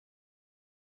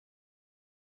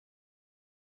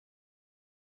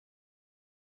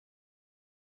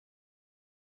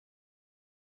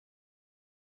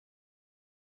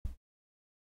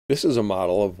This is a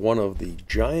model of one of the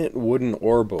giant wooden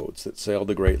ore boats that sailed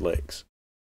the Great Lakes.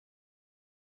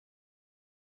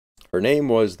 Her name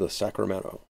was the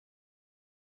Sacramento.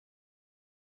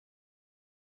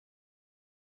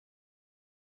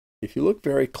 If you look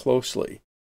very closely,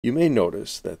 you may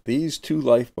notice that these two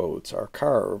lifeboats are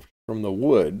carved from the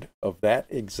wood of that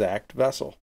exact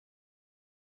vessel.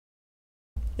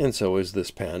 And so is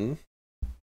this pen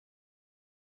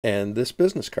and this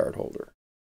business card holder.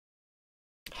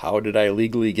 How did I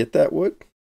legally get that wood?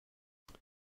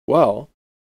 Well,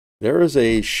 there is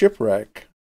a shipwreck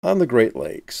on the Great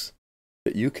Lakes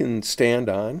that you can stand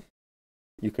on,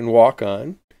 you can walk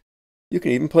on, you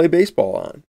can even play baseball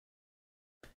on.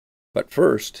 But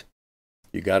first,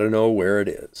 you got to know where it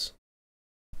is.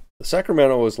 The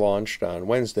Sacramento was launched on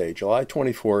Wednesday, July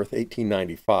 24th,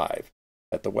 1895,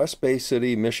 at the West Bay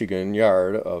City, Michigan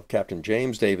yard of Captain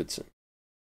James Davidson.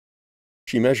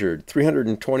 She measured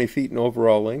 320 feet in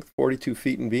overall length, 42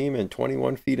 feet in beam, and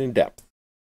 21 feet in depth.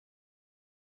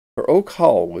 Her oak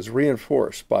hull was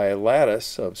reinforced by a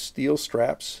lattice of steel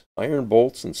straps, iron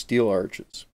bolts, and steel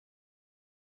arches.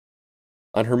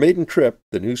 On her maiden trip,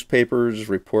 the newspapers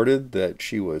reported that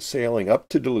she was sailing up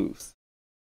to Duluth.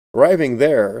 Arriving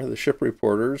there, the ship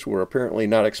reporters were apparently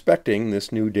not expecting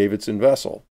this new Davidson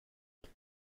vessel,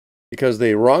 because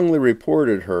they wrongly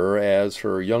reported her as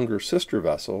her younger sister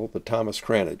vessel, the Thomas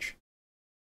Cranage.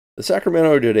 The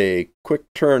Sacramento did a quick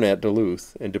turn at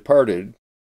Duluth and departed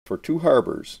for 2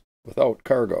 harbors without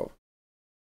cargo.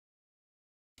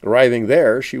 Arriving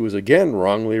there, she was again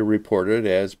wrongly reported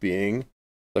as being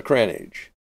the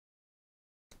Cranage,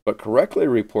 but correctly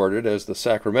reported as the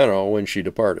Sacramento when she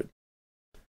departed.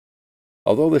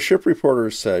 Although the ship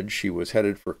reporters said she was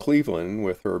headed for Cleveland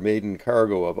with her maiden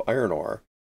cargo of iron ore,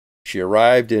 she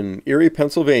arrived in Erie,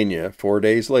 Pennsylvania 4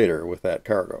 days later with that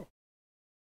cargo.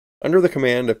 Under the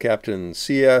command of Captain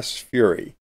C.S.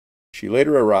 Fury, she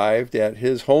later arrived at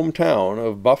his hometown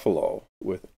of Buffalo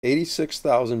with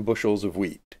 86,000 bushels of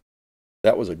wheat.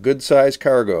 That was a good-sized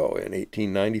cargo in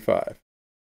 1895.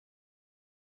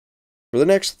 For the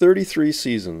next 33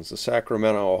 seasons, the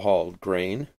Sacramento hauled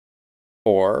grain,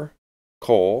 ore,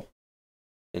 coal,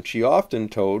 and she often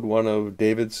towed one of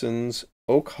Davidson's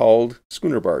oak-hulled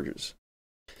schooner barges.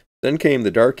 Then came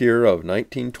the dark year of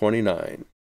 1929.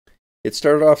 It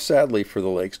started off sadly for the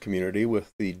Lakes community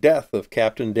with the death of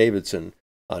Captain Davidson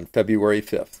on February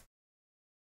 5th.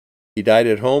 He died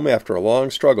at home after a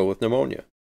long struggle with pneumonia.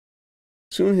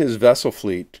 Soon his vessel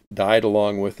fleet died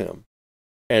along with him,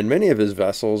 and many of his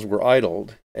vessels were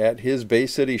idled at his Bay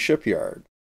City shipyard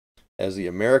as the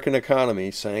American economy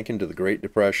sank into the Great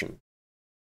Depression.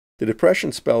 The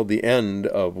Depression spelled the end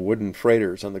of wooden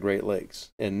freighters on the Great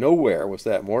Lakes, and nowhere was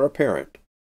that more apparent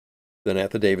than at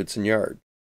the Davidson yard.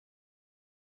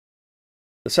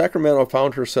 The Sacramento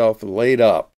found herself laid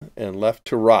up and left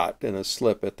to rot in a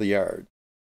slip at the yard.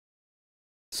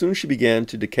 Soon she began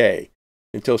to decay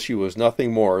until she was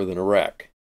nothing more than a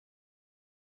wreck.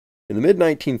 In the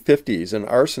mid-1950s, an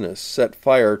arsonist set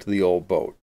fire to the old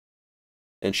boat,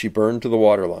 and she burned to the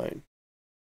waterline.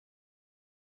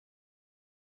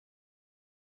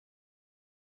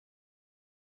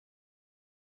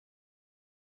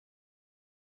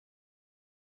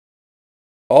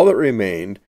 All that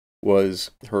remained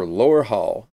was her lower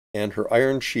hull and her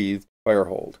iron-sheathed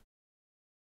firehold,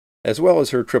 as well as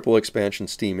her triple-expansion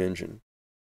steam engine.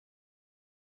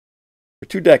 For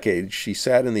 2 decades, she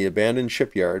sat in the abandoned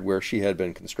shipyard where she had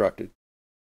been constructed.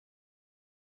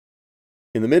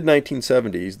 In the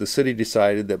mid-1970s, the city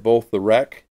decided that both the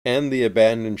wreck and the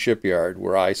abandoned shipyard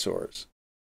were eyesores.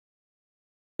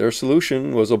 Their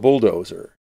solution was a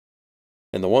bulldozer,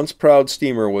 and the once proud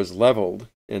steamer was leveled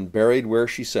and buried where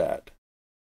she sat.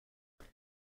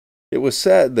 It was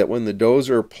said that when the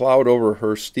dozer plowed over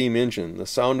her steam engine, the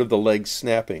sound of the legs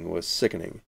snapping was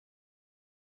sickening.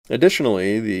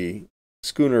 Additionally, the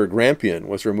schooner Grampian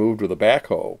was removed with a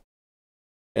backhoe,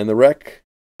 and the wreck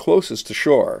closest to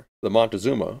shore, the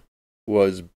Montezuma,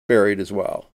 was buried as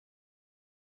well.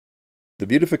 The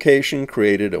beautification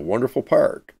created a wonderful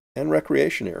park and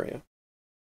recreation area.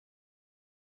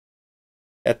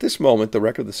 At this moment, the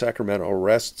wreck of the Sacramento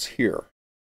rests here,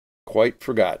 quite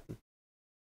forgotten.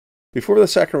 Before the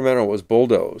Sacramento was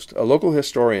bulldozed, a local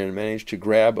historian managed to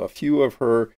grab a few of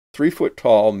her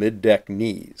 3-foot-tall mid-deck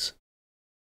knees.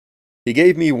 He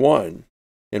gave me one,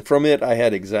 and from it I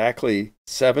had exactly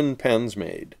 7 pens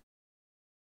made.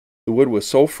 The wood was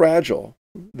so fragile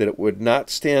that it would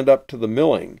not stand up to the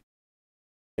milling,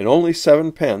 and only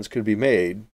 7 pens could be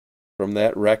made from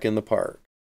that wreck in the park.